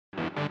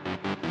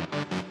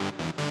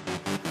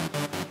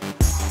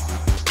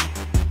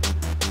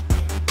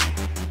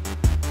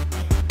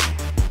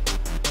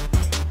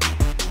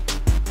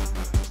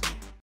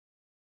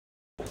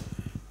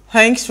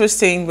Thanks for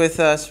staying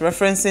with us.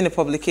 Referencing a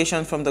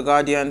publication from The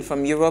Guardian,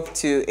 from Europe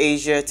to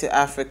Asia to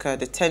Africa,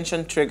 the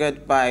tension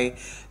triggered by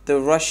the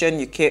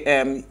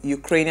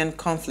Russian-Ukrainian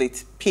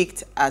conflict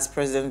peaked as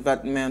President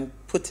Vladimir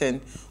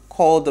Putin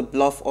called the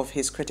bluff of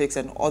his critics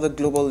and other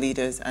global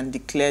leaders and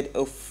declared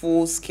a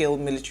full-scale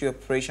military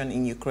operation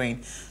in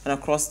Ukraine. And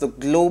across the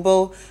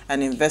global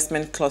and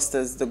investment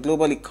clusters, the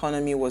global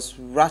economy was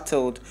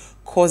rattled,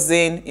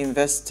 causing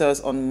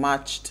investors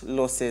unmatched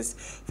losses.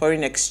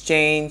 Foreign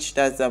exchange,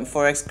 that's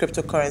forex,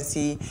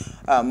 cryptocurrency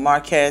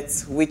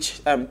markets,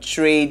 which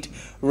trade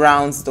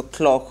rounds the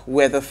clock,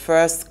 were the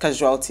first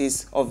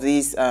casualties of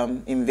this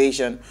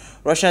invasion.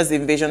 Russia's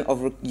invasion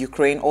of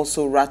Ukraine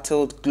also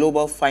rattled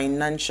global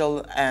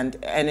financial and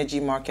energy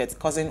markets,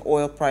 causing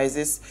oil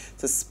prices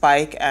to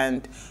spike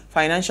and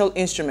financial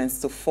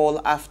instruments to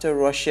fall after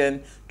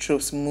Russian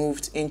troops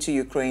moved into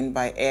Ukraine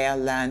by air,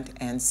 land,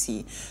 and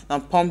sea. Now,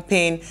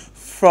 pumping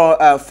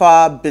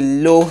far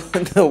below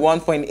the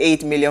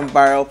 1.8 million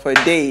barrel per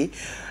day.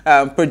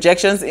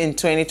 Projections in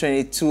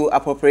 2022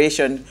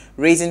 appropriation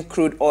raising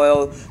crude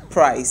oil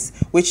price,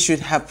 which should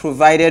have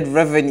provided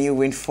revenue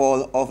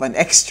windfall of an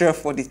extra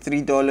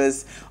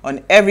 $43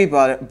 on every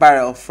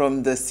barrel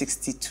from the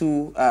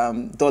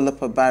 $62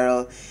 per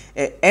barrel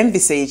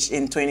envisaged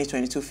in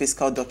 2022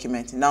 fiscal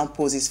document, now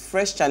poses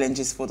fresh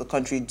challenges for the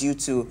country due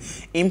to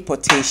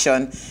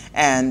importation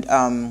and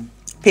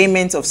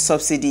payment of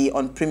subsidy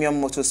on premium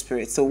motor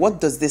spirits. So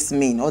what does this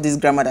mean? All this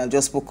grammar that I've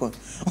just spoken.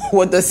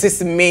 What does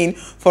this mean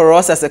for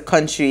us as a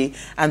country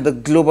and the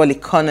global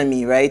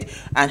economy, right?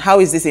 And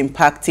how is this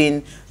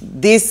impacting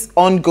this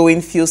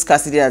ongoing fuel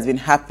scarcity that has been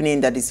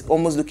happening, that is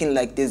almost looking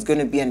like there's going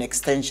to be an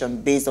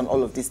extension based on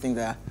all of these things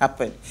that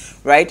happen,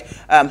 right?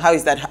 How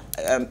is that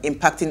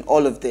impacting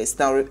all of this?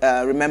 Now,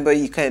 remember,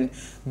 you can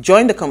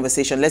join the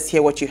conversation. Let's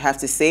hear what you have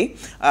to say.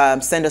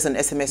 Send us an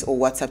SMS or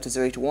WhatsApp to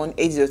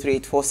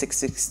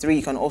 081-8038-4663.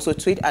 You can also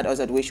tweet at us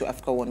at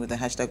WayShowAfrica1 with the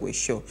hashtag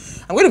WayShow.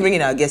 I'm going to bring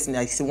in our guest in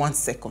like 1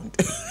 second.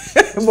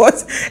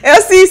 But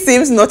Elsie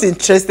seems not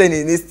interested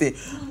in this thing,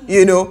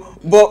 you know.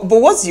 But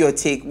what's your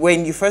take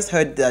when you first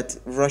heard that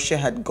Russia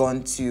had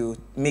gone to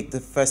make the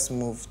first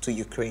move to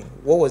Ukraine?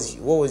 What was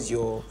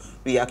your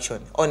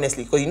reaction,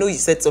 honestly? Because you know you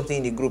said something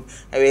in the group.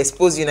 I will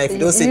expose you now if you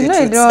don't say the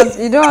truth.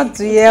 You don't want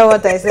to hear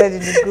what I said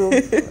in the group.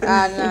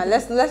 And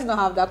let's not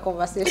have that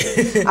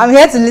conversation. I'm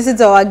here to listen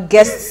to our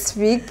guests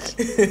speak.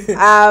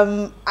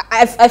 I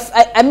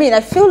mean,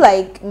 I feel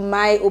like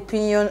my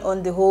opinion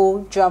on the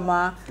whole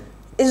drama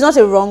is not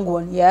a wrong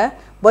one, yeah?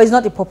 But it's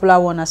not a popular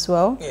one as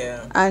well.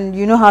 Yeah. And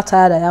you know how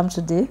tired I am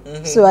today.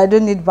 So I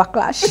don't need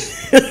backlash.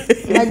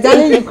 My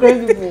darling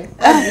Ukraine people,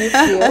 how do you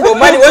feel? Well,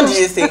 Mani, what do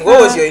you think? What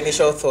was your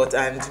initial thought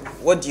and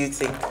what do you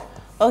think?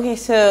 Okay,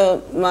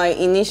 so my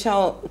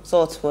initial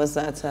thought was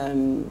that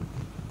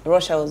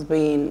Russia was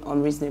being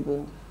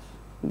unreasonable,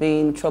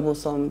 being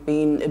troublesome,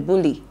 being a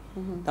bully.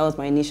 That was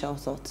my initial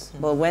thought.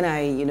 But when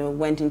I,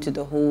 went into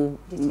the whole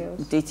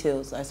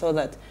details, I saw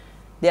that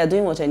they are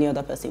doing what any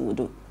other person would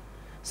do.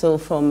 So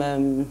from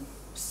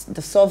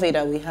the survey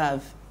that we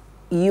have,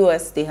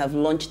 US, they have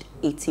launched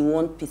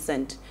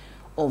 81%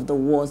 of the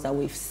wars that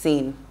we've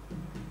seen,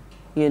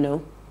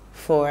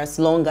 for as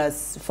long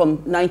as,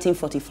 from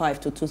 1945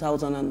 to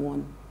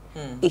 2001.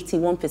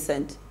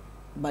 81%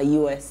 by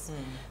US.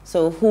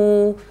 So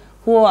who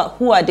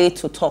are they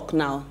to talk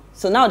now?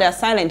 So now they're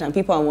silent and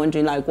people are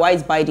wondering, like, why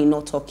is Biden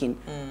not talking?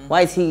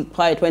 Why is he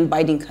quiet when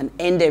Biden can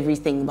end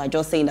everything by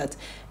just saying that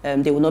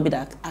they will not be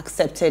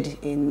accepted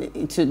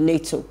into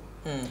NATO?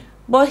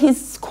 But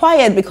he's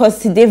quiet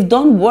because they've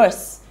done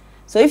worse.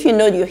 So if you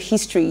know your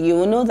history, you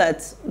will know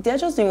that they're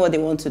just doing what they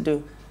want to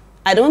do.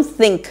 I don't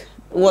think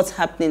what's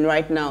happening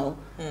right now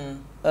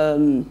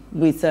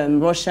with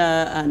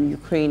Russia and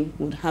Ukraine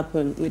would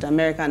happen with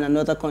America and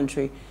another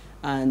country,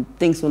 and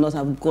things will not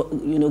have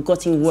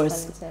gotten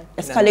worse,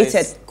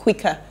 escalated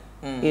quicker,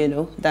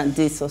 than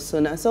this or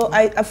sooner. So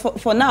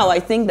for now, I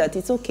think that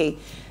it's okay.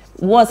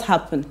 What's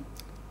happened?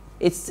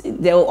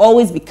 There will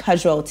always be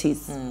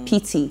casualties,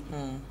 pity,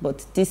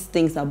 but these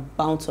things are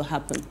bound to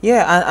happen.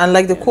 Yeah, and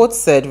like the quote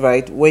said,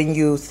 right, when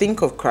you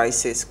think of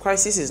crisis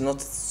is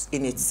not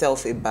in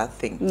itself a bad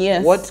thing.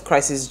 Yes. What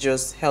crisis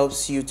just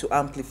helps you to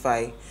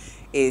amplify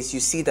is you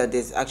see that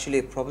there's actually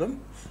a problem,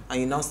 and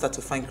you now start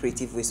to find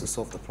creative ways to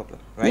solve the problem,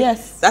 right?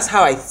 Yes. That's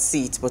how I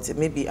see it, but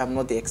maybe I'm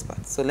not the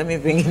expert. So let me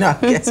bring in our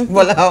guest.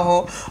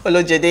 Gbolahan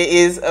Olojede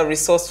is a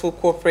resourceful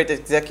corporate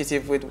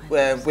executive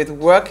with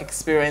work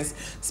experience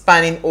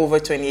spanning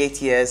over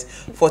 28 years,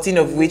 14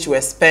 of which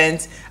were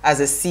spent as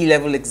a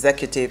C-level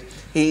executive.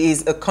 He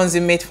is a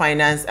consummate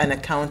finance and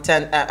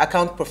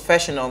account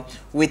professional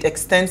with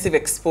extensive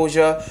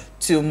exposure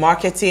to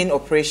marketing,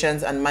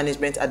 operations, and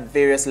management at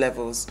various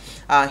levels.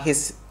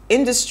 His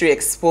industry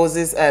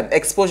exposure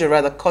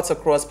cuts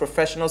across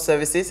professional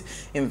services,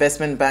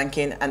 investment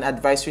banking and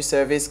advisory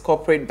service,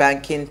 corporate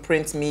banking,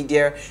 print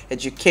media,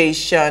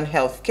 education,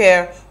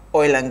 healthcare,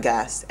 oil and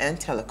gas, and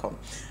telecom.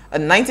 a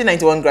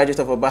 1991 graduate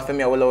of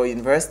Obafemi Awolowo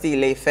University,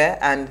 Ile-Ife,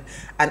 and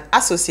an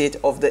associate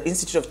of the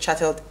Institute of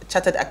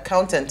Chartered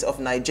Accountants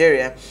of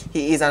Nigeria.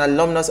 He is an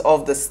alumnus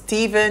of the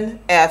Stephen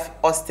F.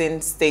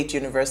 Austin State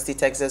University,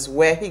 Texas,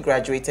 where he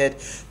graduated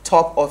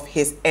top of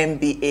his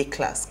MBA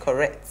class.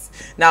 Correct.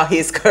 Now, he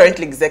is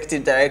currently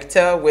executive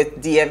director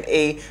with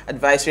DMA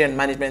Advisory and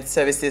Management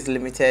Services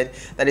Limited,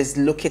 that is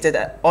located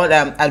at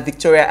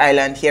Victoria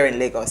Island here in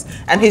Lagos.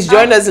 And he's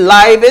joined us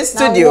live in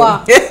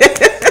studio.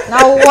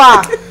 Now,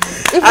 wow.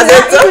 If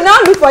you now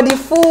look for the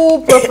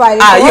full profile,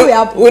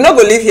 we're not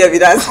going to leave here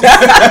with us.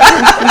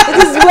 It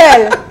is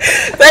well.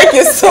 Thank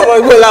you so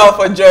much, Gbolahan,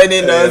 for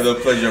joining us. The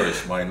pleasure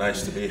is mine.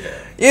 Nice to be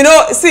here. You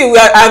know, see,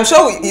 I'm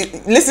sure you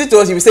listen to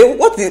us, you will say,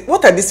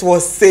 what are these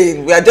words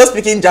saying? We are just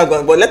speaking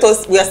jargon, but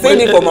we are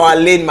saying it from our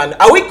layman.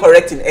 Are we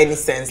correct in any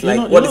sense?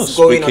 Like, what is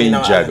going on in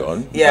our...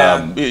 jargon.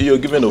 Yeah. You're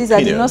giving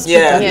opinion.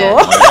 Yeah.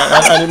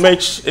 And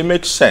it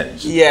makes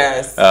sense.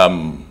 Yes.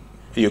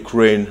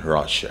 Ukraine,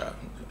 Russia.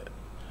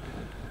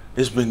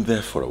 It's been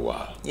there for a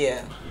while.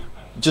 Yeah.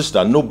 Just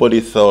that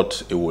nobody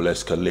thought it will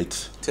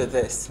escalate to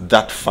this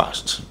that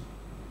fast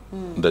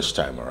this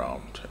time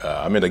around.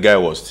 I mean, the guy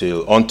was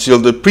still, until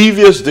the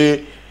previous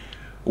day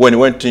when he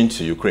went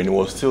into Ukraine, he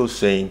was still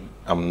saying,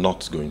 I'm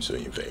not going to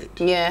invade.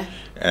 Yeah.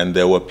 And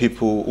there were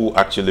people who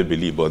actually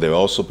believed, but there were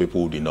also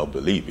people who did not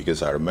believe,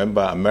 because I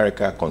remember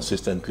America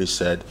consistently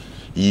said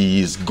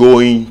he is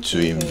going to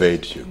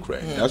invade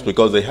Ukraine. That's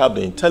because they have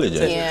the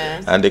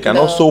intelligence, and they can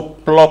also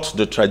plot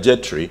the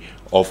trajectory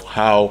of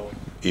how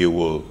it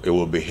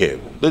will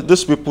behave.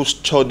 These people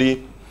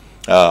study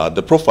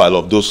the profile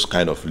of those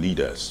kind of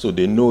leaders, so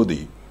they know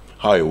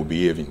how it will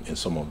behave in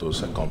some of those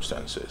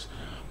circumstances.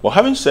 But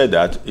having said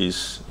that,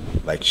 is,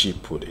 like she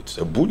put it,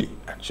 a bully,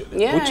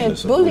 actually. Yeah, Putin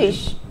it's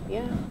bullish.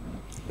 Yeah.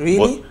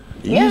 Really? But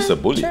he is a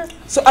bully. Sure.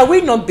 So are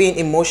we not being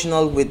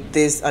emotional with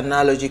this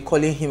analogy,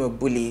 calling him a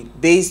bully,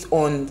 based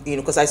on,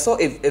 because I saw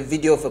a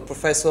video of a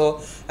professor,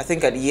 I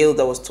think at Yale,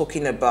 that was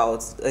talking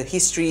about a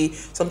history,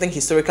 something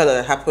historical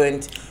that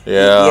happened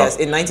yes,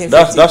 in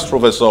 1950. That's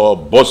Professor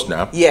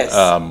Bosner. Yes.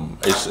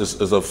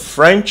 Is a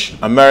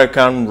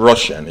French-American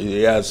Russian.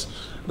 He has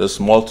this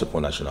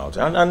multiple nationality.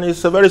 And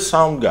he's a very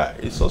sound guy.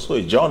 He's also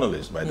a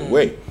journalist, by the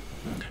way.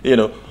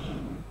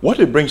 What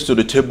he brings to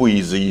the table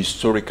is a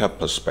historical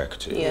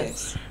perspective.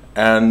 Yes.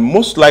 And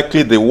most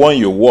likely the one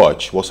you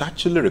watch was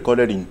actually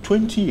recorded in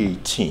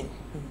 2018.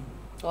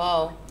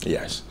 Wow.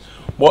 Yes.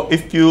 But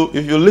if you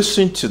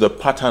listen to the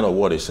pattern of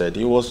what he said,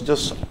 it was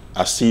just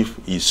as if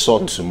he saw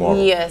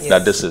tomorrow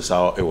that this is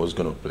how it was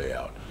going to play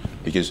out.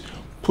 Because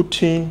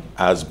Putin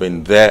has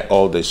been there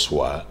all this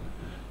while.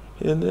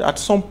 And at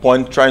some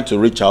point, trying to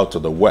reach out to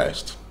the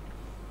West,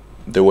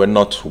 they were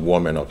not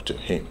warming up to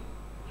him.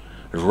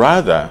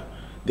 Rather,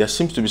 there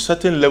seems to be a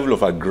certain level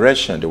of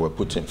aggression they were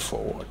putting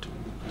forward.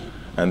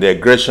 And the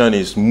aggression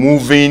is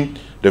moving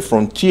the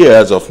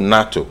frontiers of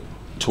NATO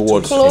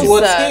towards him.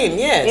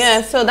 Yes.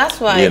 Yeah, so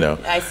that's why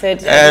I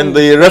said... And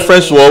the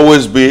reference will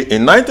always be,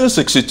 in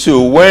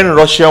 1962, when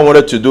Russia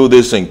wanted to do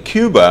this in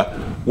Cuba,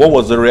 what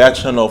was the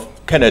reaction of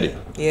Kennedy?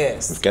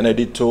 Yes.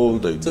 Kennedy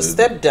told to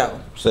step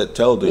down.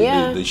 Tell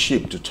the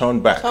ship to turn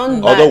back.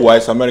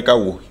 Otherwise, America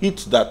will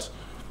hit that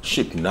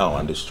ship now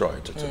and destroy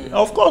it.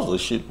 Of course, the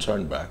ship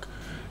turned back.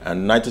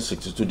 And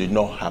 1962 did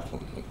not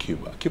happen in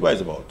Cuba. Cuba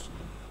is about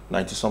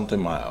 90-something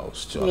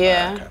miles to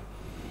America.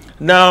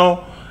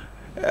 Now,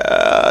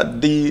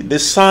 the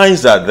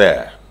signs are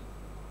there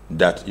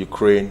that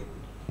Ukraine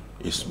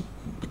is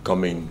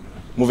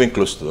moving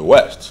close to the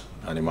West,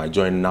 and it might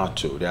join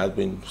NATO. There have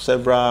been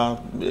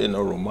several,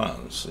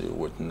 romance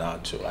with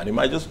NATO, and it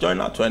might just join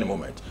NATO any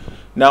moment.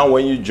 Now,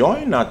 when you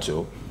join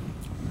NATO,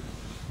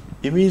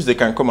 it means they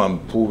can come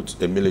and put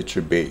a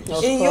military base.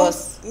 In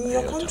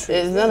your country.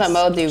 It's not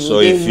about the... So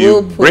if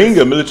you bring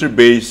a military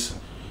base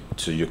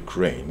to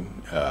Ukraine,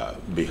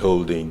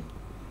 beholding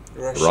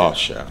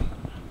Russia,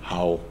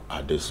 how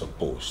are they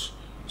supposed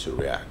to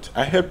react?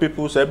 I heard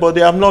people say, but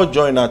they have not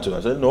joined NATO.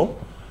 I said, no.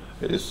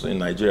 It is in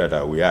Nigeria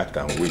that we act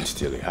and wait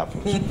till it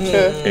happens.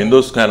 In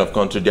those kind of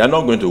countries, they are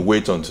not going to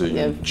wait until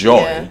you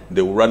join.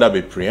 They would rather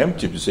be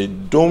preemptive to say,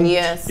 don't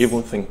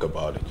even think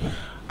about it.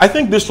 I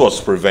think this was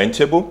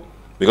preventable.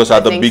 Because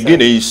at the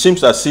beginning, it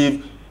seems as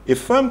if a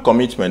firm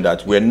commitment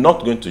that we're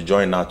not going to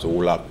join NATO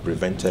will have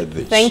prevented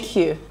this. Thank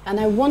you. And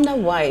I wonder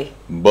why.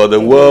 But the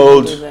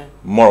world,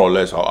 more or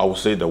less, I would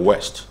say the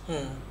West,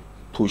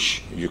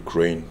 push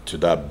Ukraine to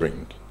that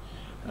brink.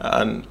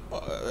 And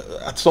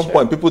at some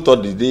point, people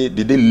thought, did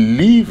they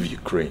leave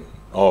Ukraine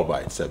all by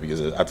itself?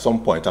 Because at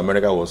some point,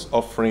 America was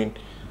offering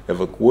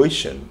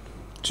evacuation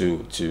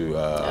to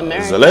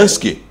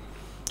Zelensky.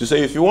 To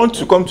say, if you want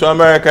to come to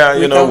America,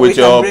 we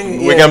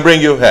can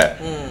bring you here.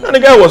 And the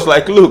guy was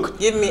like, look,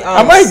 give me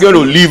am I going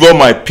to leave all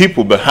my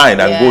people behind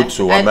and go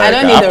to America? I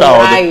don't need a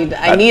ride.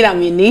 I need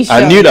ammunition.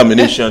 I need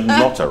ammunition,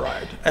 not a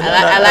ride. And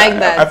I like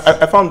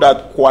that. I found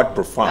that quite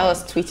profound. That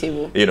was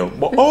tweetable.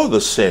 But all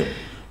the same,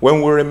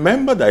 when we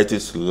remember that it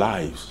is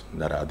lives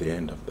that are at the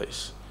end of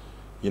this,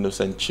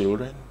 innocent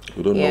children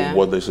who don't know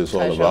what this is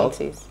all about,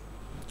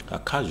 are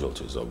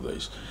casualties of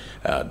this.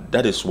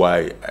 That is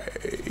why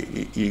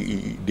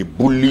the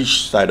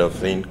bullish side of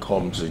things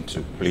comes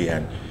into play,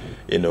 and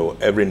you know,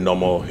 every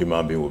normal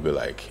human being will be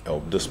like,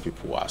 "Oh, these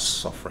people are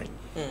suffering.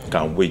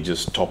 Can we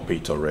just stop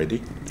it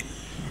already?"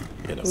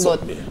 You know,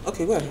 But,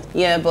 Okay, go ahead.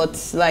 yeah,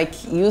 but like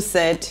you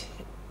said,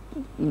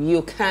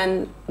 you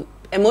can,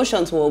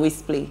 emotions will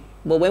always play.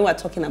 But when we're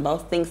talking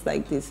about things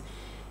like this,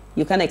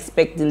 you can't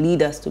expect the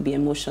leaders to be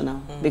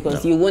emotional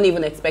because you won't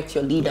even expect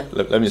your leader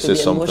Let me to say be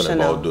something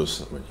emotional. about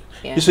those.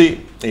 Yeah. You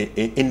see,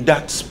 in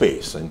that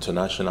space,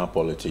 international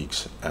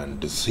politics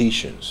and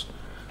decisions,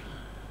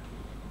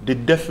 the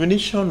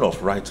definition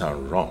of right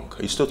and wrong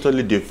is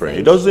totally different.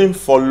 It doesn't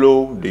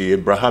follow the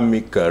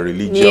Abrahamic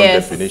religion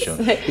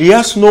definition. It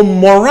has no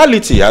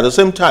morality at the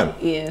same time.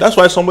 Yes. That's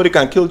why somebody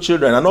can kill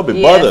children and not be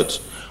Yes. bothered.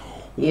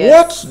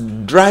 Yes.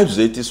 What drives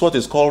it is what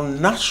is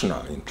called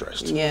national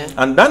interest. Yeah.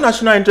 And that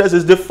national interest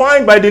is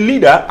defined by the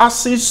leader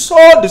as he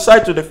so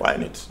decide to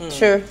define it.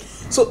 Sure.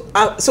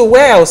 So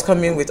where I was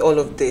coming with all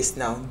of this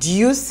now, do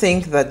you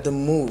think that the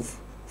move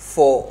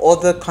for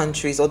other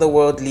countries, other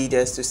world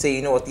leaders to say,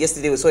 you know what,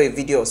 yesterday we saw a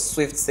video of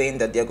SWIFT saying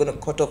that they're going to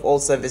cut off all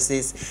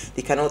services,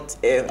 they cannot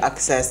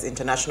access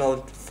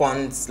international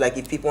funds, like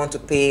if people want to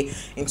pay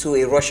into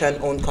a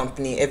Russian-owned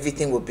company,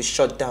 everything will be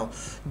shut down.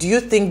 Do you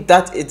think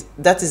that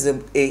is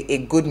a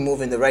good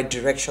move in the right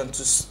direction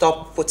to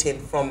stop Putin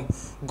from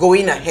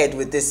going ahead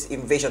with this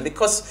invasion?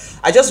 Because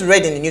I just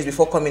read in the news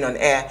before coming on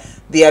air,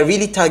 they are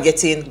really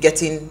targeting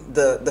getting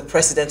the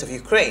president of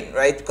Ukraine,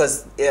 right?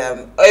 Because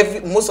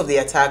most of the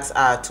attacks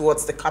are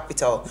towards the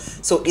capital.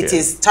 So it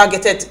is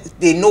targeted,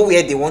 they know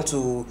where they want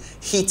to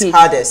hit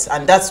hardest,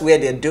 and that's where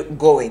they're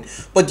going.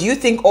 But do you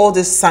think all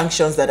these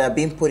sanctions that are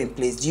being put in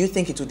place, do you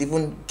think it would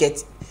even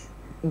get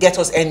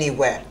us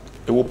anywhere?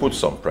 It will put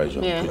some pressure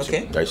on Putin.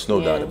 Okay. There's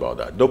no doubt about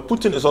that. Though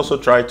Putin is also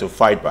trying to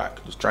fight back.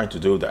 He's trying to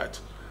do that.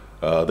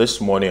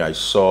 This morning I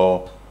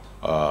saw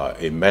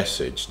a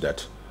message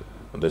that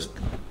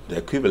the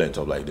equivalent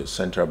of like the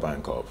Central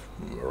Bank of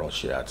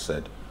Russia had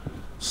said,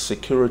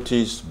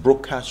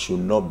 brokers should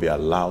not be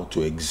allowed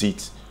to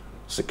exit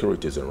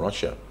securities in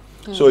Russia.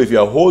 So if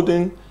you're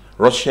holding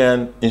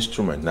Russian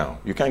instrument now,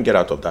 you can't get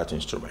out of that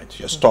instrument.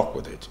 You're stuck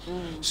with it.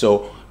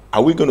 So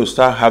are we going to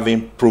start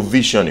having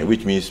provisioning,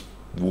 which means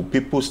will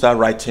people start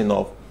writing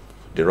off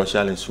the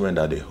Russian instrument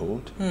that they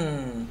hold?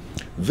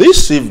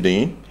 This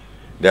evening,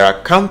 there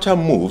are counter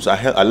moves.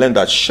 I learned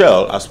that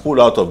Shell has pulled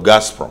out of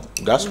Gazprom.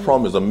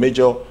 Gazprom is a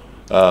major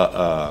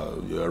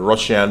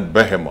Russian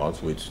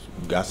behemoth with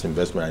gas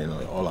investment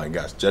and oil and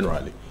gas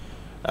generally.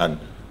 And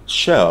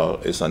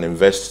Shell is an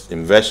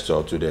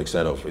investor to the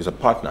extent of, is a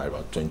partner,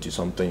 about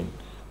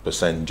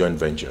 20-something% joint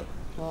venture.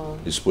 Wow.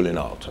 Is pulling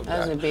out of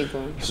That's that. a big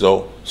one.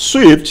 So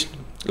SWIFT,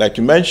 like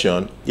you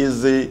mentioned,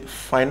 is the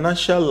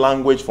financial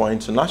language for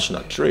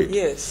international trade.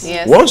 Yes.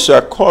 Yes. Once you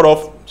are cut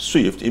off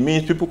SWIFT, it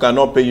means people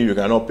cannot pay you, you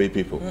cannot pay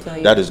people.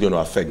 That is going to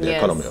affect the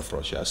economy of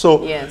Russia.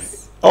 So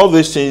all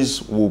these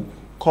things will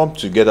come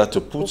together to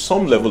put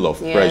some level of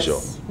pressure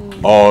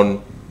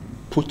on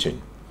Putin.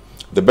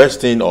 The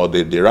best thing, or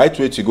the right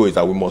way to go, is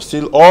that we must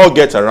still all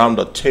get around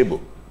the table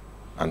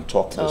and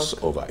talk this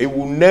over. It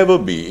will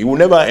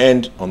never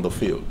end on the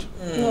field.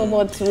 No,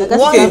 but Yes, we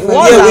need to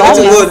go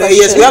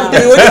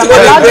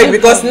to a break,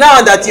 because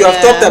now that you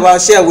have talked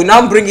about Shell, we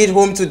now bring it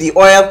home to the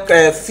oil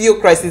fuel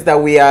crisis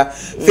that we are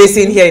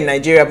facing here in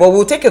Nigeria. But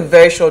we'll take a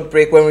very short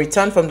break. When we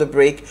return from the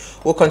break,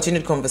 we'll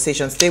continue the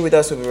conversation. Stay with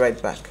us. We'll be right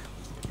back.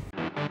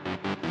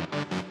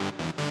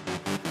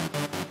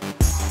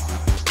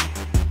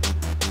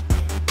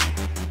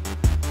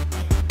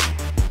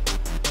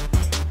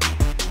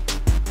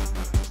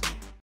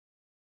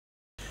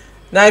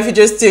 Now, if you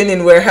just tune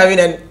in, we're having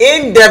an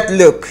in-depth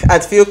look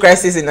at fuel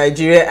crisis in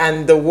Nigeria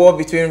and the war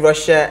between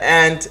Russia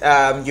and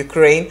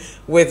Ukraine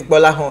with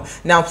Gbolahan.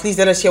 Now, please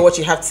let us hear what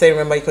you have to say.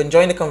 Remember, you can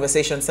join the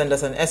conversation. Send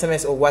us an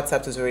SMS or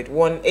WhatsApp to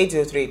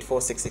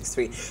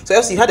 081-8038-4663. So,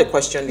 Elsie, you had a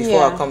question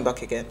before I come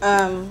back again.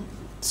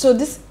 So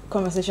this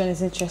conversation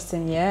is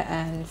interesting,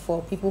 and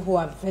for people who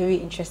are very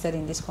interested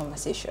in this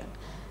conversation.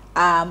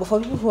 But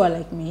for people who are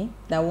like me,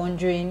 they're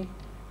wondering,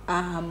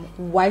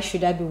 why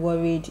should I be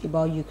worried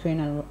about Ukraine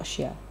and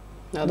Russia?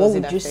 What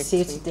would you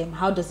say to them?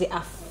 How does it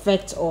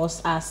affect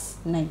us as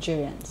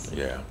Nigerians?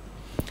 Yeah.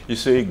 You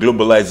see,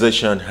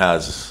 globalization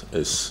has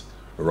its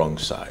wrong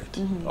side.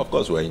 Of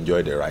course, we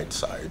enjoy the right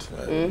side.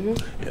 You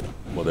know,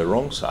 but the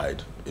wrong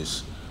side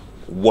is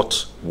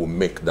what will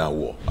make that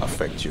war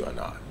affect you and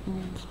I.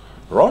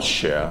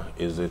 Russia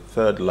is the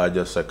third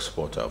largest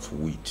exporter of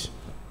wheat.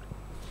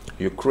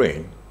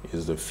 Ukraine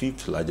is the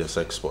 5th largest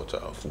exporter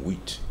of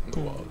wheat in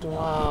the world.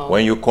 Wow.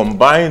 When you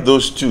combine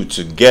those two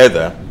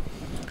together,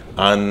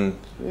 and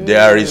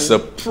there is a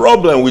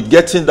problem with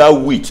getting that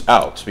wheat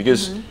out,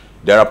 because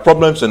there are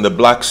problems in the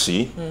Black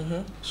Sea.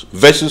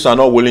 Vessels are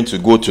not willing to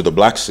go to the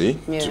Black Sea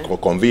to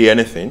convey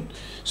anything.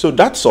 So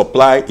that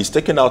supply is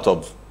taken out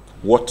of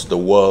what the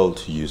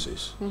world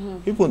uses.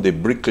 Even the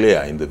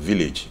bricklayer in the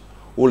village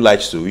who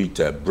likes to eat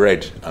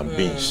bread and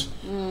beans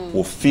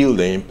will feel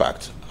the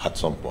impact at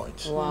some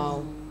point.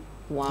 Wow.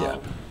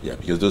 Wow. Yeah,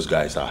 because those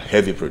guys are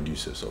heavy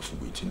producers of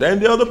wheat. Then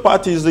the other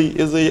part is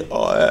the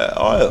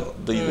oil,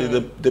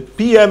 the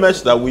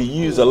PMS that we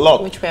use a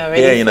lot which we are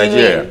already here in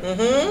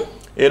Nigeria.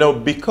 You know,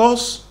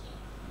 because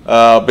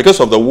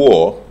of the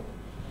war,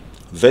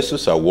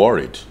 vessels are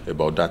worried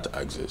about that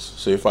access.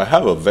 So if I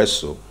have a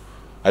vessel,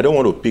 I don't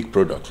want to pick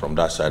product from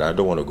that side. I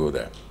don't want to go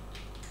there.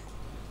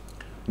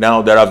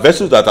 Now, there are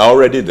vessels that are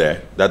already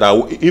there that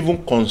are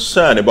even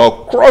concerned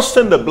about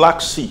crossing the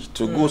Black Sea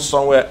to go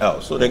somewhere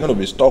else. So they're going to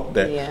be stuck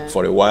there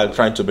for a while,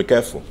 trying to be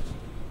careful.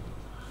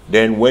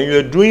 Then when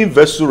you're doing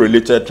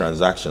vessel-related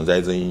transactions,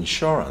 there's the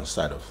insurance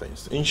side of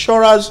things.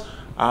 Insurers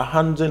are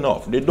handing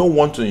off. They don't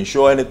want to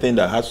insure anything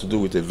that has to do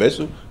with a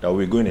vessel that will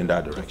be going in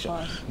that direction.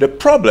 The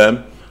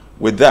problem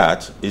with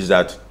that is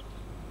that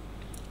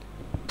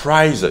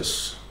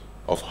prices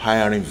of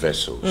hiring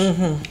vessels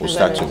will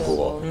start to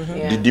go up.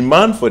 The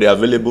demand for the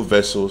available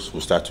vessels will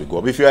start to go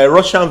up. If you're a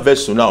Russian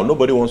vessel now,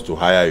 nobody wants to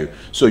hire you.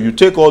 So you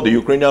take all the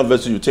Ukrainian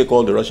vessels, you take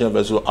all the Russian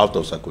vessels out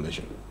of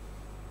circulation.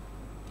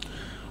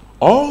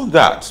 All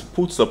that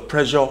puts a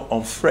pressure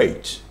on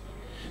freight.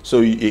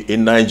 So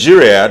in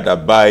Nigeria,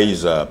 that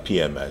buys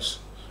PMS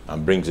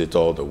and brings it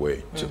all the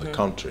way to the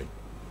country,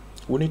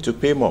 we need to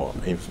pay more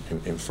in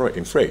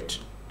freight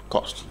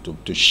cost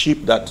to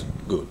ship that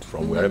good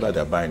from wherever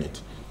they're buying it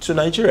to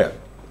Nigeria.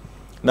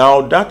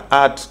 Now that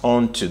adds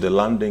on to the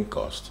landing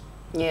cost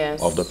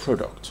of the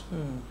product.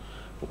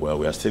 Well,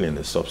 we are still in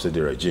the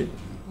subsidy regime.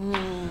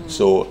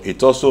 So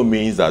it also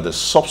means that the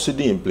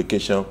subsidy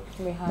implication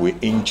will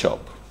inch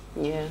up.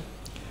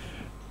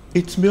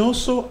 It may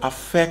also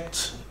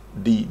affect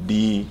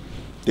the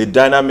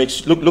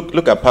dynamics.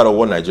 Look at part of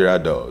what Nigeria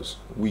does.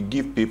 We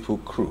give people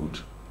crude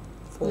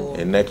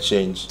in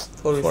exchange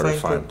for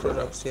refined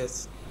products.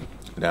 Yes.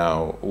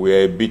 Now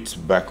we're a bit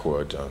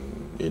backward on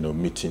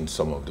meeting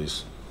some of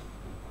these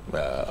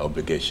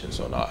obligations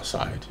on our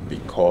side,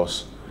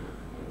 because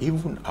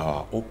even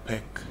our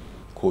OPEC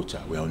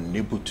quota, we're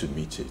unable to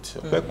meet it.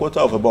 OPEC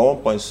quota of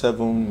about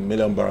 1.7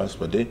 million barrels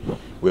per day,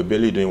 we're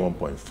barely doing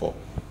 1.4.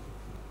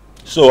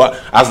 So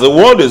as the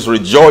world is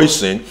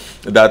rejoicing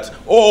that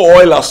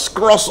oil has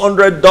crossed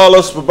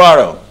 $100 per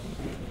barrel,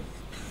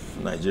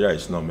 Nigeria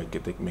is not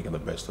making the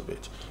best of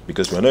it,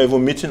 because we're not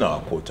even meeting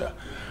our quota.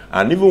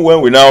 And even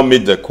when we now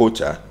meet the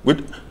quota,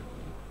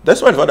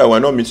 that's why we're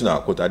not meeting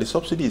our quota, the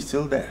subsidy is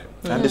still there.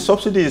 And the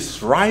subsidy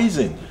is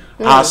rising.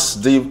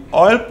 As the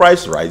oil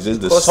price rises,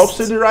 the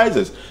subsidy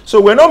rises.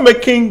 So we're not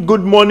making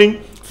good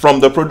money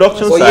from the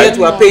production side,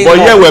 but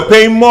yet we're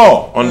paying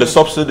more on the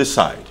subsidy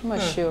side.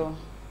 Sure.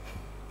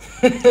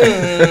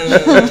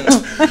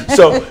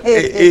 So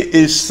it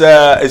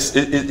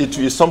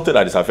is something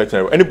that is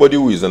affecting anybody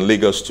who is in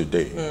Lagos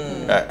today.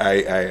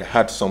 I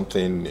had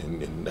something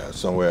in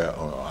somewhere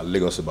on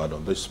Lagos about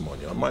on this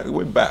morning. On my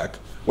way back,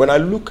 when I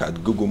look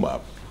at Google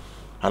Map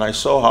and I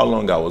saw how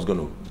long I was going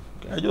to,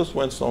 I just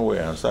went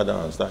somewhere and sat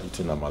down and started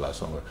eating amala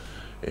somewhere,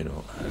 and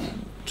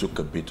took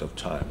a bit of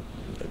time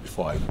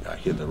before I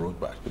hit the road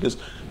back, because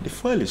the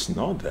fuel is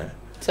not there.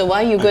 So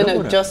why are you going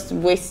to just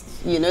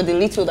waste, the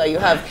little that you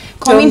have?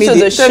 Tell me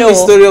the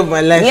story of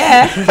my life.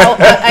 Yeah,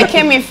 I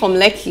came in from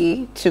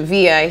Lekki to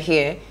VI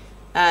here,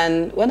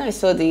 and when I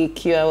saw the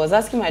queue, I was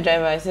asking my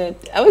driver, I said,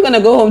 are we going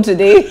to go home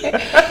today?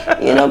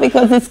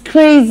 Because it's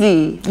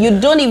crazy. You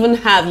don't even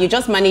have, you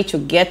just managed to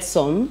get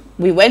some.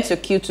 We went to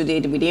queue today,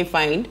 we didn't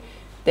find.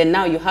 Then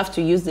now you have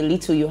to use the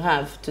little you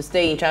have to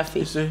stay in traffic.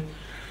 You see?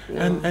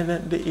 And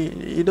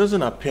it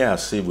doesn't appear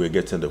as if we're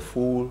getting the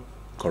full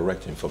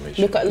correct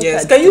information.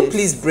 Yes, can you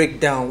please break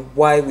down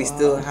why we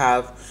still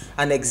have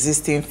an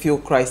existing fuel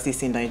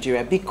crisis in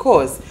Nigeria?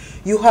 Because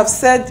you have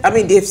said,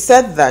 they've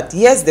said that,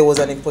 yes, there was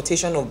an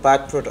importation of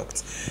bad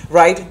products,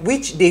 right?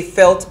 Which they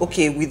felt,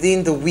 okay,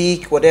 within the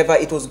week, whatever,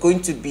 it was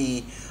going to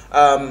be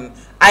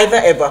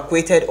either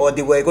evacuated or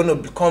they were going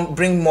to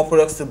bring more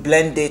products to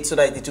blend it so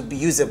that it would be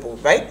usable,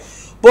 right?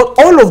 But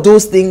all of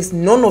those things,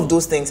 none of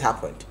those things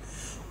happened.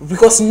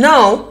 Because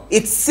now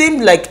it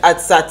seemed like at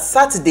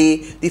Saturday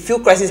the fuel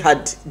crisis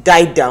had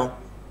died down.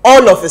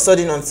 All of a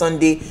sudden on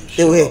Sunday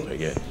they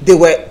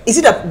were. Is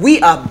it that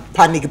we are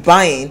panic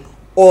buying,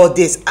 or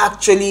there's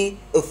actually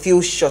a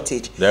fuel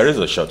shortage? There is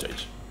a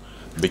shortage,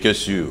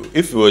 because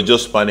if you were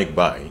just panic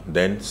buying,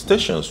 then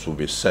stations will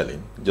be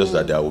selling. Just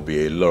that there will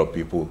be a lot of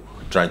people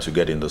trying to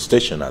get in the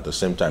station at the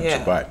same time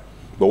to buy.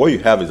 But what you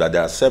have is that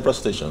there are several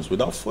stations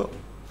without fuel.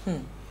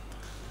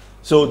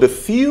 So the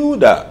few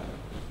that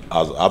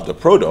have the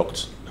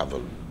product have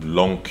a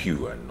long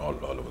queue and all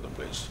over the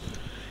place.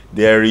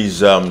 There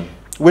is,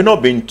 we're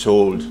not being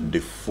told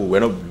we're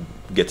not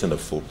getting the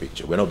full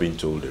picture. We're not being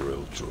told the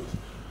real truth.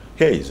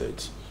 Here is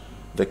it.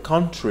 The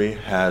country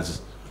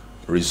has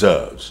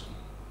reserves.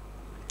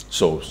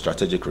 So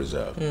strategic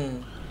reserve.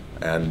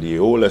 And the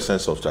whole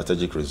essence of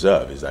strategic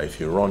reserve is that if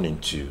you run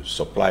into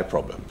supply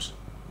problems,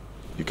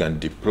 you can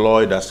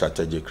deploy that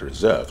strategic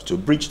reserve to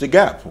bridge the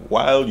gap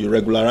while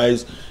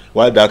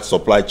that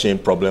supply chain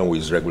problem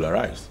is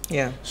regularized.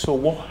 So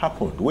what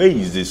happened? Where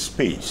is the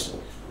space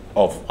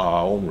of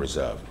our own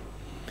reserve?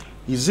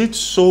 is it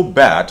so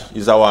bad?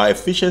 Is our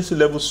efficiency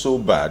level so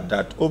bad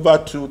that over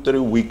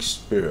 2-3 weeks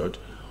period,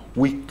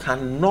 we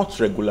cannot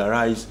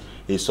regularize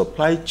a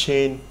supply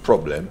chain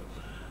problem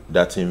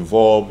that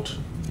involved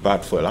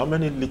bad fuel? How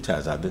many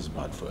liters are this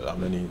bad fuel? How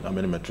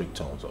many metric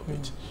tons of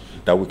it?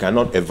 That we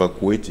cannot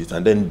evacuate it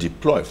and then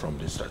deploy from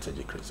the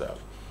strategic reserve.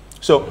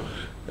 So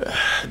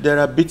there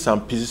are bits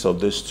and pieces of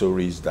these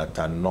stories that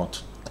are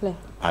not clear,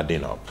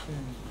 adding up,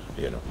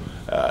 you know,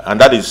 and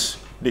that is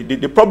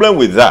the problem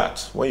with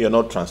that. When you're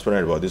not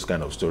transparent about this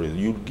kind of stories,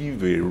 you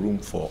give a room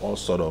for all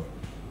sort of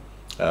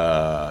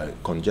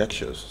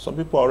conjectures. Some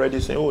people are already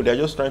saying, oh, they're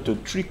just trying to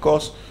trick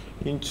us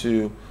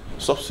into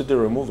subsidy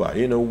removal.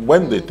 You know,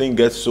 when the thing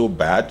gets so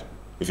bad,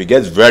 if it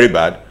gets very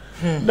bad,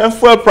 then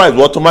fuel price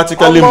will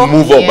automatically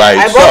move up by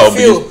itself. I bought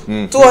fuel,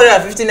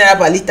 250 naira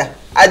per liter.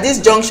 At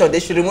this junction, they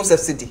should remove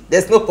subsidy.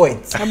 There's no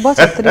point. I bought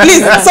a 3.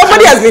 Please,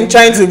 somebody has been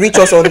trying to reach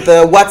us on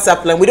the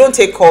WhatsApp line. We don't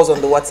take calls on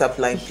the WhatsApp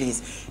line,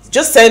 please.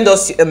 Just send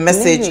us a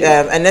message,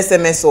 an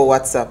SMS or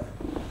WhatsApp.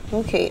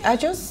 Okay, I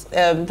just,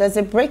 there's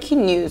a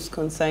breaking news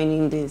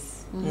concerning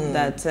this.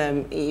 That,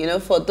 you know,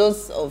 for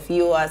those of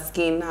you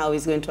asking how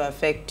it's going to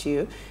affect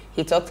you,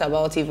 he talked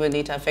about even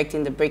it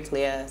affecting the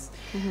bricklayers.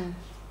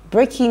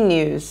 Breaking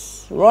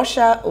news,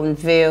 Russia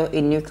unveiled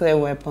a nuclear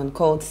weapon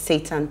called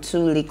Satan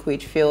II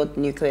liquid-fueled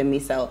nuclear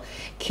missile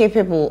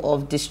capable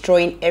of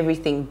destroying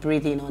everything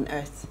breathing on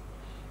Earth.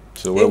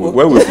 So where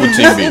we put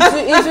him in?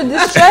 It should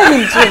destroy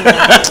him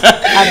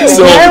too.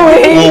 So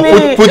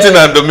we'll put Putin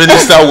and the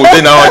minister will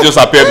then now just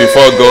appear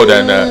before God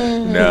and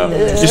no.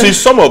 You see,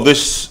 some of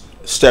these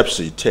steps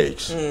he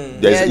takes,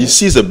 he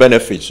sees a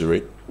benefit to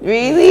it.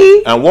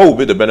 Really? And what would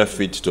be the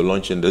benefit to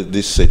launching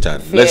this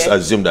Satan? Let's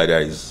assume that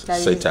there is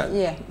Satan.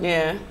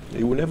 Yeah.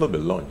 It will never be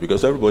launched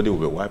because everybody will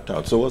be wiped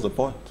out. So what's the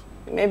point?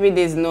 Maybe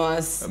there's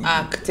Noah's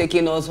Ark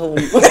taking us home.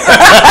 Hey, this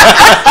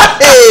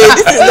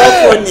is not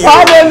funny.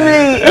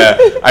 Probably.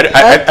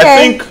 I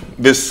think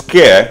the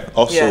scare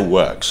also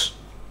works.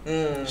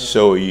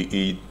 So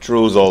he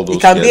throws all those.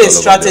 It can be a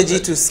strategy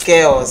to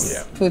scare us.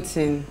 Yeah.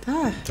 Putin.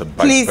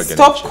 Please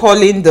stop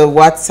calling the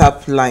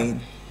WhatsApp line.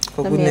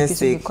 For goodness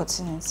sake. Stop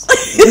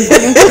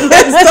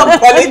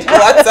calling the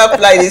WhatsApp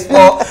line.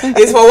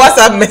 It's for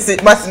WhatsApp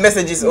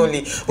messages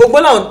only. But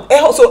Gbolahan,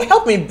 also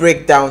help me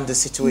break down the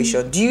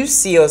situation. Do you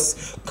see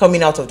us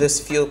coming out of this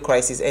fuel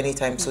crisis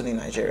anytime soon in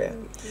Nigeria?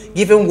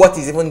 Given what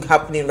is even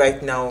happening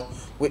right now.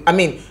 I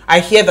mean, I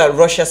hear that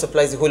Russia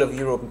supplies the whole of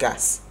Europe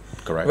gas.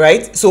 Correct.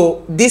 Right?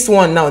 So this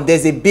one now,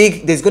 there's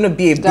going to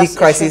be a big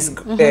crisis,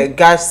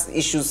 gas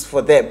issues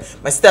for them.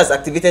 My sister has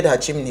activated her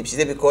chimney. She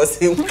said because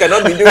we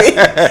cannot be doing, we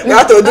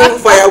have to do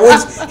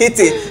firewood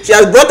heating. She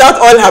has brought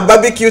out all her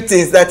barbecue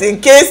things that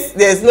in case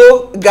there's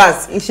no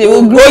gas, she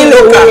will go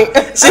local.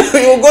 She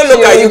will go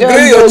local. You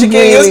grill your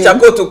chicken, use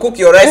charcoal to cook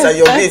your rice and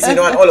your beans, you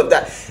know, and all of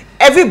that.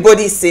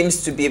 Everybody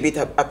seems to be a bit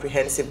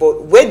apprehensive.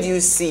 But where do you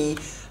see?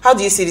 How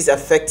do you see this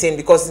affecting?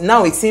 Because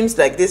now it seems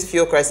like this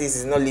fuel crisis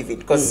is not leaving.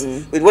 Because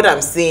with what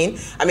I'm seeing,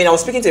 I mean, I was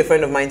speaking to a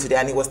friend of mine today,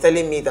 and he was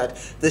telling me that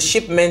the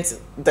shipment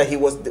that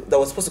was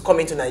supposed to come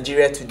into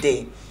Nigeria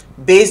today,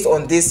 based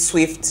on these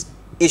SWIFT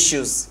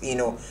issues, you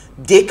know,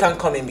 they can't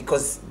come in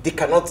because they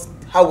cannot.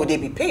 How would they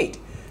be paid?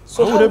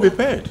 So how would they be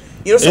paid?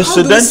 You know, so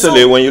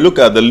incidentally, when you look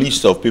at the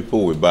list of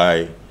people we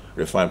buy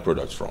refined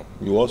products from,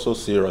 you also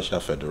see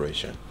Russia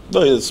Federation.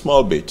 Though it's a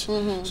small bit.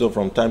 So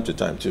from time to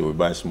time, too, we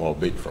buy a small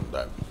bit from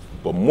them.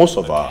 But most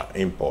of our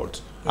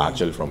imports are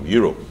actually from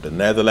Europe, the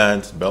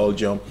Netherlands,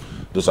 Belgium.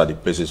 Those are the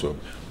places where.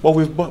 But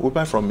we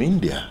buy from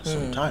India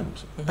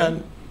sometimes,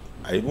 and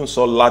I even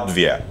saw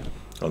Latvia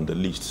on the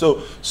list.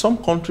 So some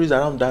countries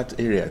around that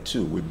area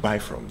too, we buy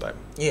from them.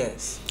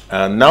 Yes.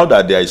 And now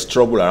that there is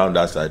trouble around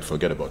that side,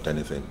 forget about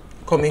anything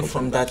coming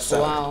from that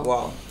side.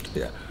 Wow.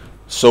 Yeah.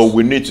 So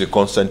we need to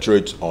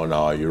concentrate on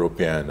our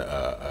European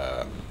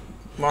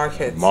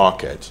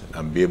market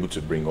and be able to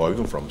bring, or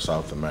even from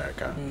South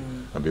America,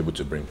 and be able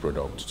to bring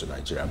products to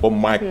Nigeria. But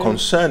my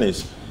concern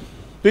is,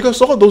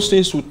 because all those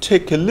things will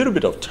take a little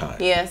bit of time.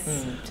 Yes.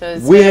 So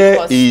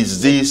where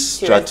is this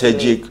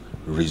strategic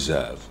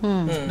reserve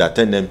that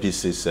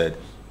NNPC said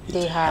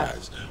it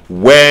has?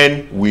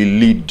 When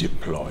will it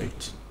deploy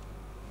it?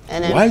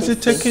 Why is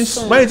it taking?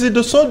 Why is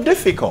it so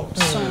difficult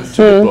to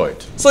deploy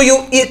it? So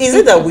is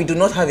it that we do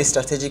not have a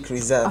strategic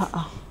reserve?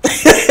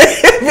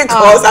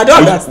 Because I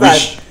don't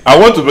understand. I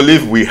want to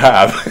believe we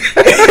have.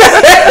 Because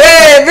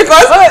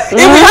if we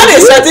had a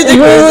strategic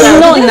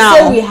reserve, you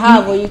say we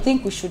have, or you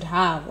think we should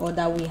have, or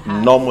that we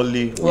have.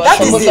 Normally, we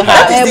should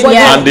have.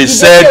 And they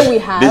said we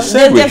have.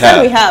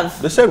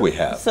 They said we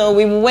have. So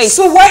we will wait.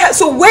 So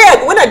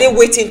when are they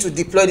waiting to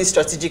deploy the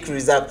strategic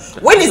reserve?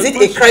 When is it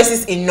a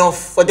crisis enough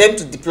for them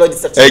to deploy the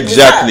strategic reserve?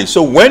 Exactly.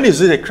 So when is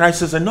it a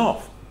crisis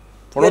enough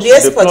for us to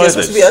deploy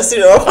this?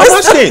 I'm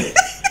asking.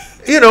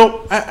 You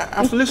know,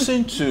 I've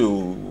listened to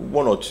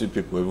one or two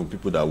people, even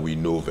people that we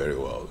know very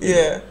well,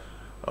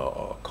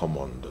 come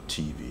on the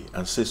TV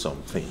and say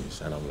some things,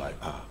 and I'm like,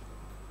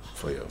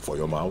 for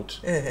your mouth.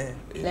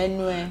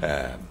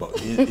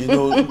 But you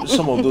know,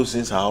 some of those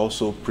things are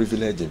also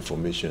privileged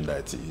information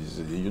that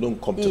you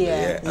don't come to me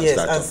here and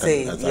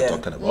start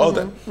talking about all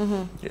that.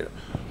 Yeah.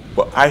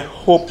 But I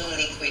hope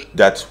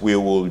that they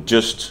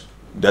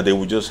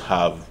will just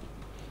have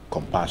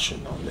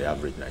compassion on the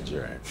average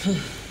Nigerian,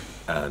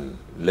 and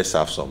let's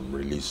have some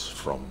release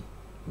from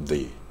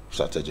the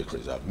strategic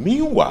reserve.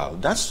 Meanwhile,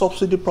 that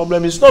subsidy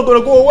problem is not going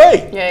to go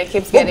away. Yeah, it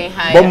keeps getting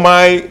higher.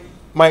 But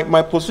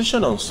my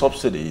position on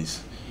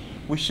subsidies,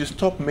 we should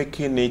stop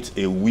making it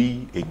a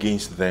we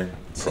against them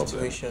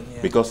problem,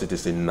 because it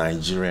is a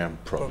Nigerian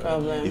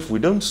problem. If we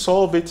don't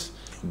solve it,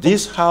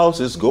 this house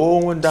is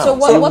going down. So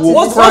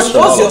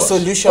what's your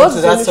solution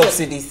to that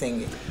subsidy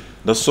thing?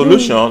 The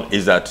solution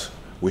is that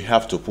we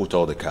have to put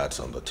all the cards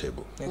on the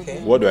table.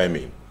 Okay. What do I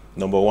mean?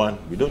 Number one,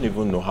 we don't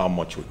even know how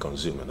much we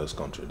consume in this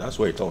country. That's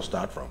where it all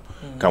starts from.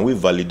 Can we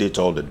validate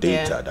all the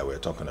data that we're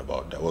talking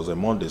about? There was a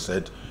month they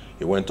said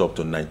it went up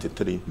to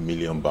 93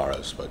 million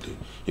barrels per day.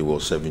 It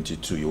was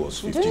 72, it was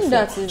 54. Doing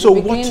that is so the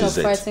what beginning is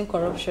of it? fighting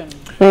corruption.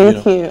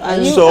 Thank you.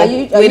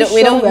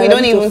 We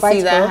don't even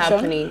see that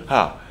happening.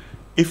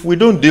 If we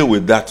don't deal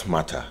with that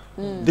matter,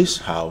 this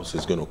house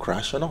is going to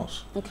crash on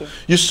us.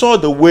 You saw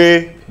the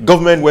way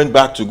government went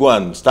back to go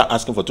and start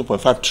asking for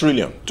 2.5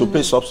 trillion to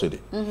pay subsidy.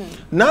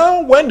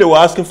 Now, when they were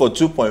asking for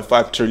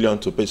 2.5 trillion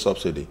to pay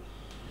subsidy,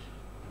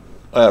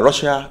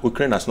 Russia,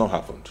 Ukraine has not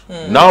happened.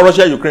 Now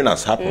Russia, Ukraine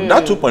has happened.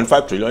 That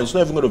 2.5 trillion is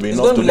not even going to be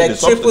enough to meet the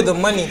subsidy. Triple the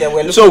money that we're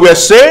looking So we're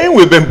saying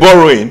we've been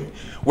borrowing.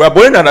 We're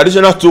borrowing an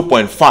additional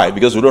 2.5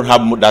 because we don't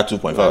have that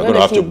 2.5. We're going to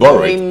have to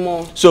borrow it.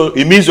 More. So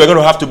it means we're going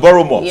to have to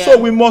borrow more. So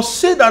we must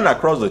sit down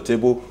across the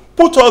table,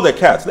 put all the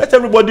cards, let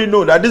everybody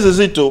know that this is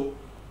it too,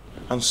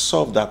 and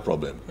solve that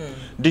problem.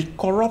 The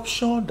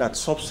corruption that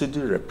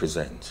subsidy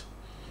represents,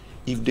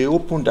 if they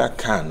open that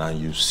can and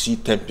you see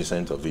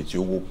 10% of it,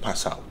 you will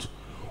pass out.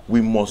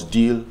 We must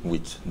deal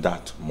with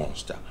that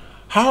monster.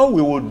 How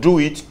we will do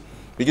it,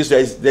 because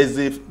there's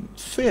a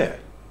fear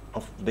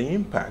of the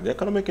impact, the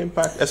economic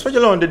impact,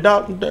 especially on the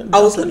down.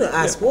 I was going to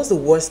ask, what's the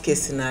worst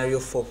case scenario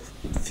for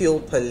fuel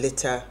per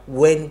liter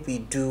when we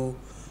do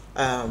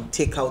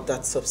take out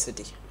that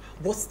subsidy?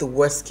 What's the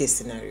worst case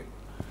scenario?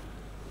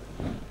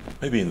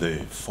 Maybe in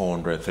the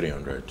 400,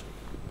 300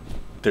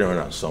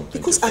 and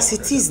something. Because as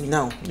it is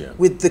now,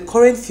 with the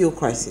current fuel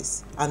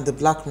crisis and the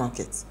black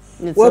market,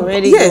 we're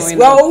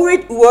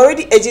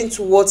already edging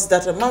towards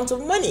that amount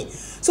of money.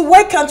 So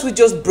why can't we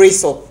just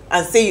brace up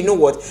and say, you know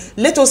what,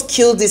 let us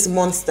kill this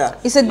monster?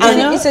 It's a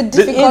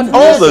difficult.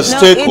 All the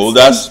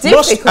stakeholders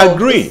must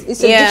agree.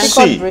 It's a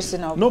difficult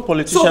bracing up. No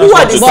politicians. So who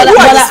are the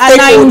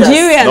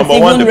Nigerians Number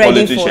one, the ready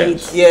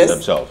politicians for it?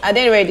 themselves. Are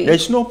they ready?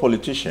 There's no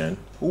politician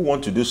who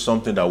want to do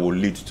something that will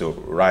lead to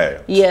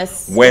riot.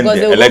 Yes. When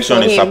the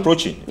election is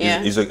approaching,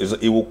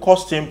 it will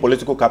cost him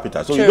political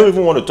capital. So you don't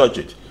even want to touch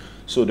it.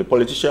 So the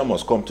politician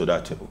must come to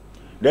that table.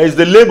 There is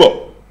the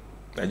Labour,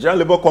 Nigerian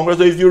Labour Congress.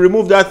 So if you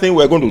remove that thing,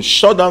 we're going to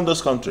shut down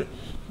this country.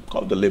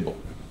 Call the Labour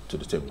to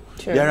the table.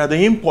 There are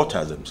the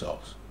importers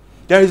themselves.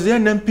 There is the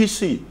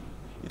NNPC.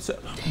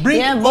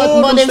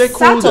 But they've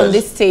sat on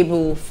this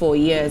table for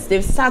years.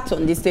 They've sat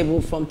on this table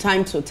from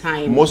time to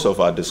time. Most of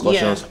our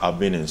discussions have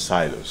been in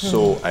silos.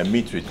 So I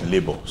meet with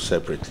Labour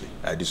separately.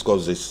 I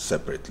discuss this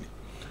separately.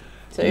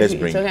 So let's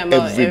bring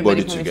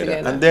everybody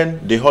together. And then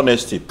the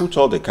honesty, put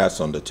all the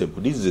cards on the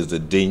table. This is the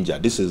danger.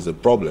 This is the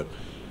problem.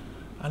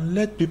 And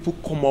let people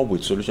come up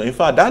with solutions. In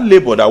fact, that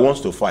Labour that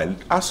wants to fight,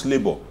 ask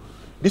Labour,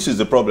 this is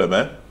the problem,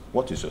 eh?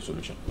 What is your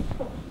solution?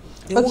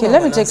 Okay,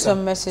 let me take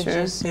some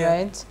messages,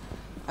 right?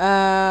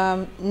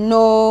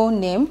 No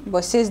name,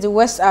 but says the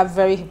West are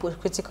very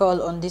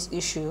hypocritical on this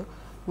issue.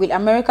 Will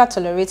America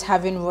tolerate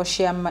having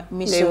Russian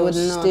missiles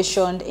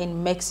stationed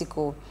in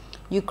Mexico?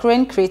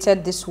 Ukraine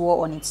created this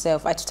war on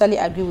itself. I totally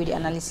agree with the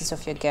analysis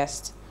of your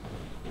guest.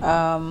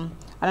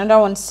 Another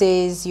one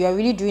says, you are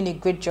really doing a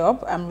great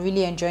job. I'm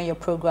really enjoying your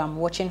program,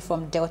 watching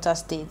from Delta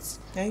States.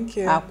 Thank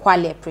you.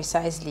 Kwale,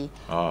 precisely.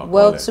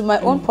 Well, to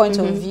my own point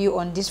of view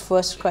on this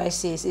first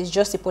crisis, it's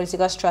just a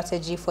political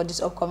strategy for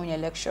this upcoming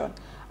election,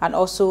 and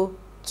also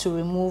to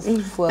remove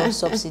fuel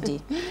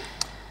subsidy.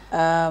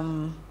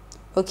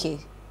 Okay.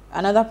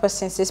 Another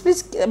person says,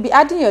 please be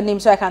adding your name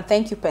so I can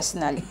thank you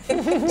personally.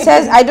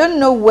 Says, I don't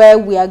know where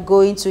we are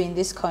going to in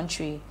this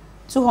country.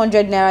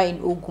 200 naira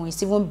in Ogun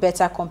is even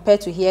better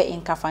compared to here in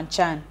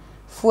Kafanchan.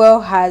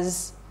 Fuel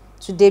has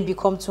today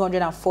become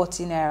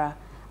 240 naira.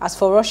 As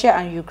for Russia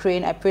and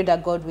Ukraine, I pray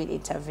that God will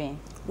intervene.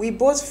 We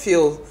bought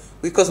fuel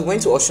because we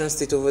went to Osun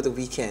State over the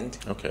weekend.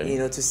 Okay. You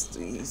know,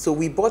 so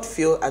we bought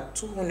fuel at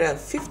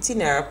 250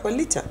 naira per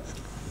liter.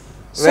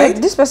 So right?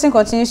 This person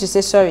continues to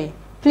say, sorry.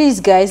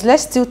 Please, guys,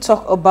 let's still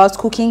talk about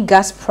cooking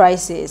gas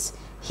prices.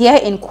 Here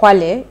in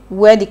Kwale,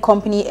 where the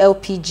company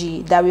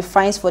LPG that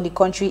refines for the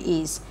country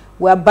is,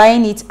 we're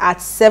buying it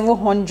at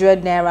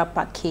 700 naira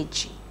per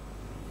kg.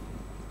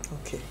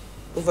 Okay,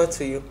 over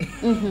to you.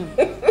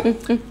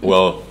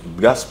 Well,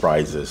 gas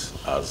prices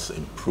has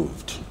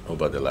improved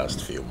over the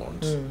last few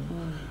months.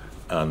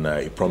 And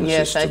it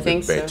promises to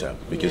be better. So.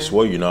 Because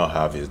what you now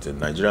have is the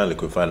Nigerian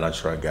liquefied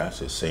natural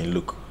gas is saying,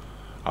 look,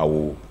 I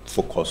will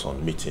focus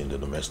on meeting the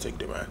domestic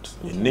demand.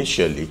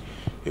 Initially,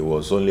 it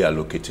was only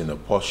allocating a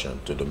portion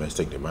to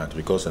domestic demand,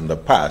 because in the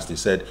past, they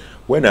said,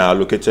 when I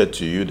allocated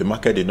to you, the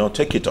market did not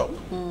take it up.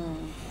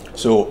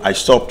 So I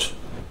stopped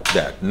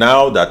that.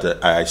 Now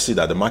that I see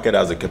that the market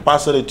has the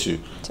capacity to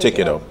take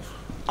it up,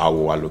 I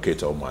will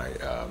allocate all my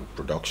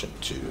production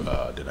to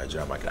the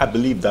Nigerian market. I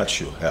believe that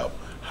should help.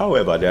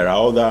 However, there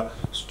are other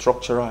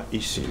structural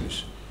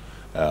issues.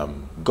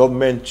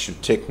 Government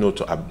should take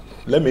note of.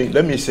 Let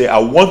me say, I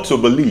want to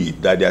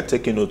believe that they are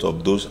taking note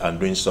of those and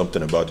doing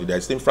something about it.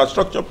 There's the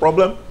infrastructure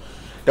problem.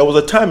 There was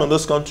a time in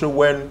this country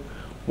when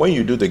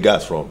you do the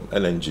gas from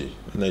LNG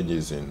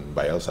is in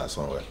Bayelsa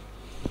somewhere,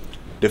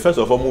 they first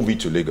of all move it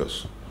to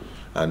Lagos.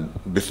 And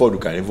before you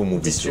can even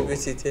move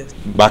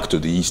it back to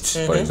the east,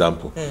 for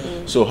example.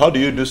 So how do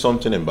you do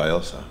something in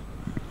Bayelsa?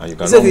 And you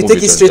cannot you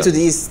take it straight to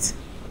the east.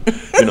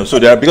 So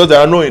because there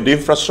are the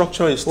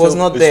infrastructure is still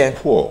not there.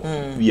 Poor.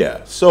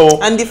 Yeah.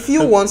 So and the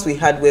few ones we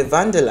had were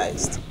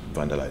vandalized.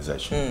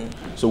 Vandalization.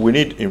 So we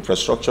need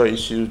infrastructure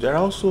issues. There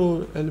are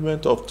also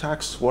elements of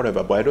tax,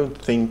 whatever, but I don't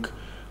think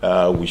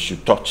we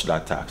should touch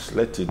that tax.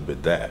 Let it be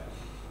there.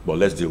 But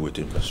let's deal with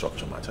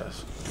infrastructure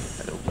matters.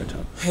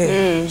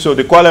 Better. So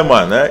the Kwale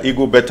man, he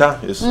go better.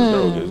 It's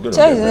going to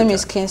his name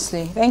is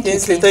Kingsley. Thank you,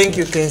 Kingsley. Thank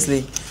you,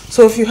 Kingsley.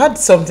 So if you had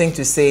something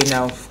to say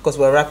now, because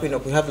we're wrapping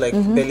up, we have like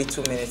barely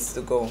 2 minutes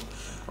to go.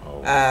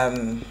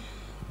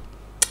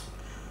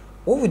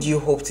 What would you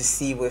hope to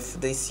see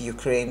with this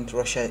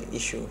Ukraine-Russia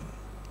issue?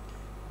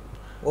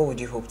 What would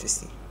you hope to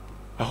see?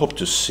 I hope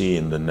to see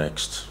in the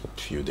next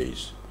few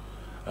days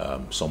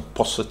some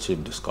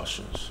positive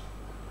discussions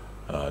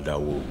that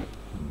will,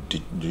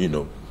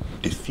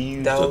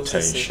 diffuse the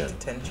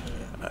tension,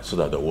 so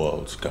that the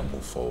world can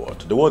move forward.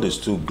 The world is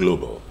too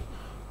global.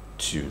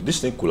 This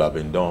thing could have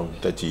been done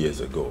 30 years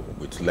ago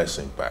with less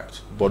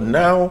impact. But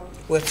now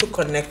we're too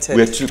connected.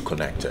 We're too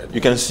connected. You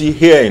can see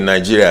here in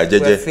Nigeria,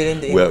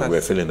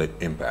 we're feeling the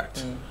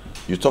impact.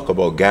 You talk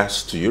about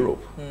gas to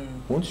Europe.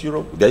 Once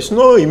Europe, there's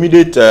no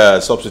immediate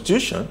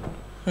substitution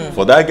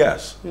for that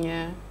gas.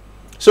 Yeah.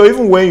 So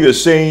even when you're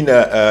saying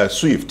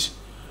SWIFT,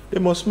 they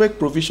must make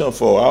provision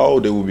for how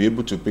they will be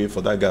able to pay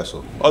for that gas.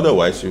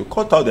 Otherwise, you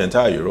cut out the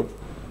entire Europe.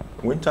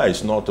 Winter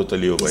is not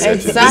totally over yet.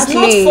 Exactly.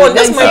 It's not fun.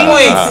 That's my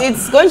point.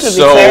 It's going to be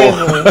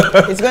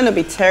terrible. It's going to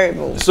be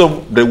terrible.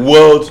 So the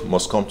world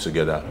must come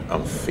together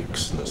and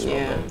fix this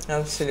problem.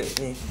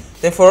 Absolutely.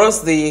 Then for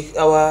us,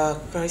 our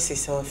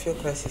fuel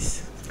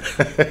crisis.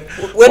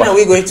 When are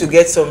we going to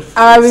get some?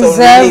 Our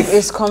reserve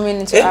is coming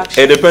into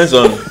action. It depends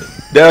on.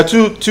 There are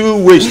two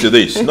ways to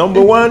this.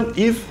 Number one,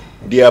 if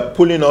they are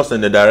pulling us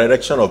in the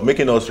direction of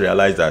making us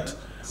realize that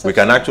we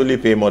can actually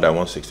pay more than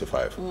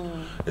 165.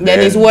 Then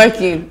it's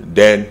working.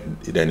 Then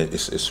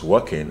it's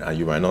working, and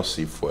you might not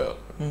see fuel.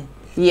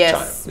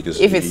 Yes, because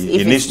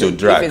it needs to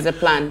drag. If it's a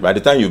plan. By the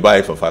time you buy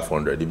it for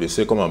 500, if they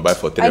say come and buy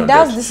for 300,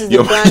 and this is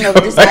the plan of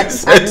this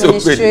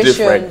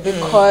administration,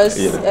 because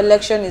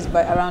election is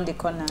around the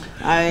corner.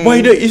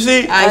 But you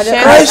see,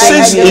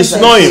 crisis is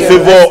not in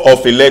favor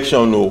of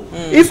election. No.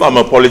 If I'm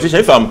a politician,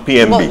 if I'm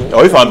PMB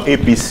or if I'm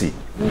APC,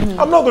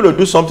 I'm not going to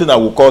do something that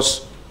will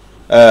cause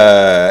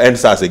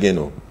NSAS again.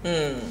 No.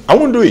 I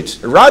won't do it.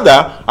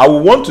 Rather, I will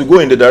want to go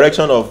in the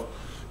direction of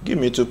give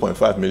me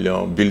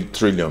 2.5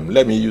 trillion.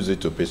 Let me use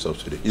it to pay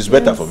subsidy. It's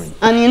better for me.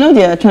 And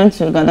they are trying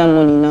to gather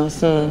money now.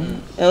 So,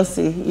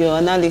 Elsie, your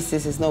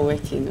analysis is not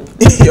working.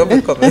 Your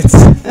comments.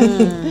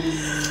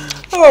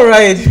 All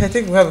right. I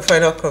think we have a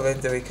final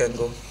comment that we can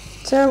go.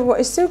 So,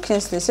 it's still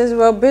Kingsley. It says,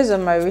 well, based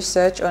on my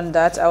research on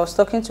that, I was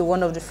talking to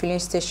one of the filling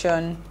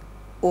station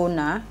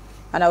owner,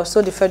 and I was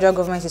told the federal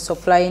government is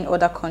supplying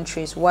other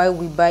countries while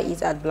we buy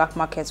it at black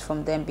markets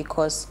from them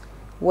because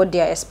what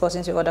they are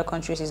exporting to other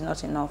countries is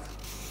not enough.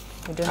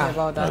 We don't know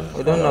about that.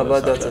 We don't know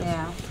about that.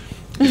 Yeah.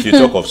 If you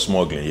talk of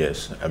smuggling,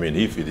 yes. I mean,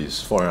 if it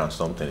is foreign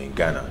something in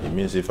Ghana, it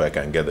means if I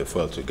can get the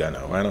fuel to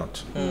Ghana, why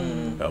not?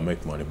 I'll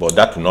make money. But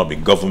that will not be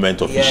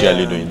government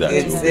officially doing that.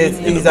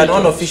 It's an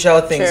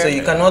unofficial thing, so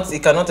you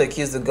cannot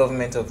accuse the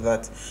government of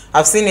that.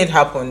 I've seen it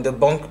happen. The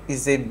bunk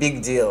is a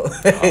big deal.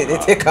 They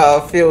take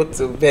our fuel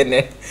to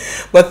Benin.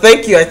 But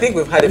thank you. I think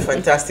we've had a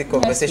fantastic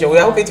conversation. We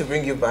are hoping to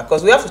bring you back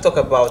because we have to talk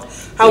about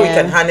how we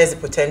can harness the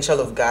potential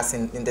of gas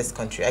in this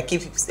country.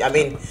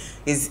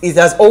 It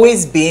has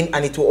always been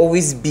and it will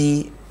always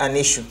be an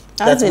issue.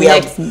 That's we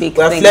are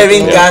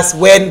flaring gas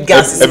when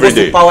gas is supposed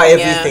to power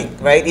everything,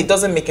 right? It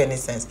doesn't make any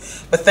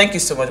sense. But thank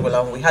you so much,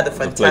 Gbolahan. We had a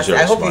fantastic.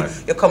 I hope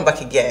you come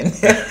back again.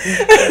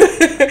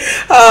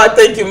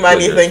 Thank you,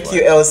 Manny. Thank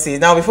you, Elsie.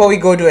 Now, before we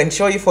go, do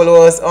ensure you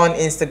follow us on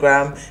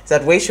Instagram. It's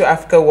at Wayshow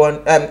Africa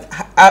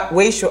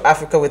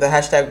with the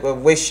hashtag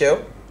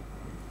Wayshow.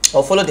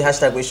 Or follow the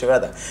hashtag Wayshow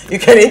rather. You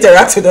can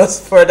interact with us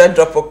further,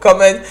 drop a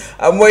comment,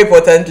 and more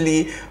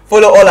importantly,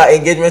 Follow all our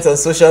engagements on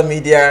social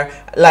media.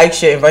 Like,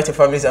 share, invite your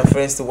families and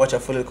friends to watch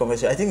and follow the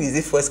conversation. I think this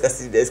is the first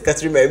that's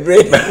scattering my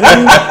brain.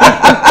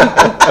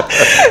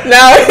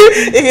 Now,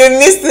 if you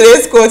missed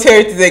today's quote,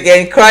 here it is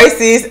again.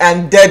 Crises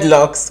and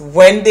deadlocks,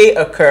 when they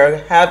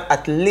occur, have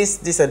at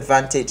least this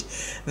advantage,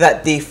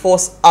 that they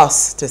force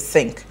us to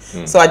think.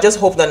 So I just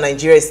hope that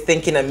Nigeria is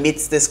thinking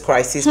amidst this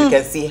crisis. We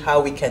can see how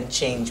we can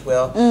change.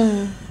 Well,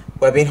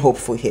 we're being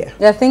hopeful here.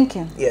 They're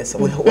thinking. Yes,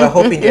 we're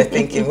hoping they're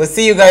thinking. We'll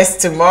see you guys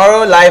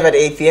tomorrow live at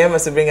 8 p.m.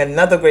 as we bring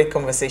another great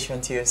conversation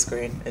to your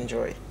screen.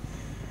 Enjoy.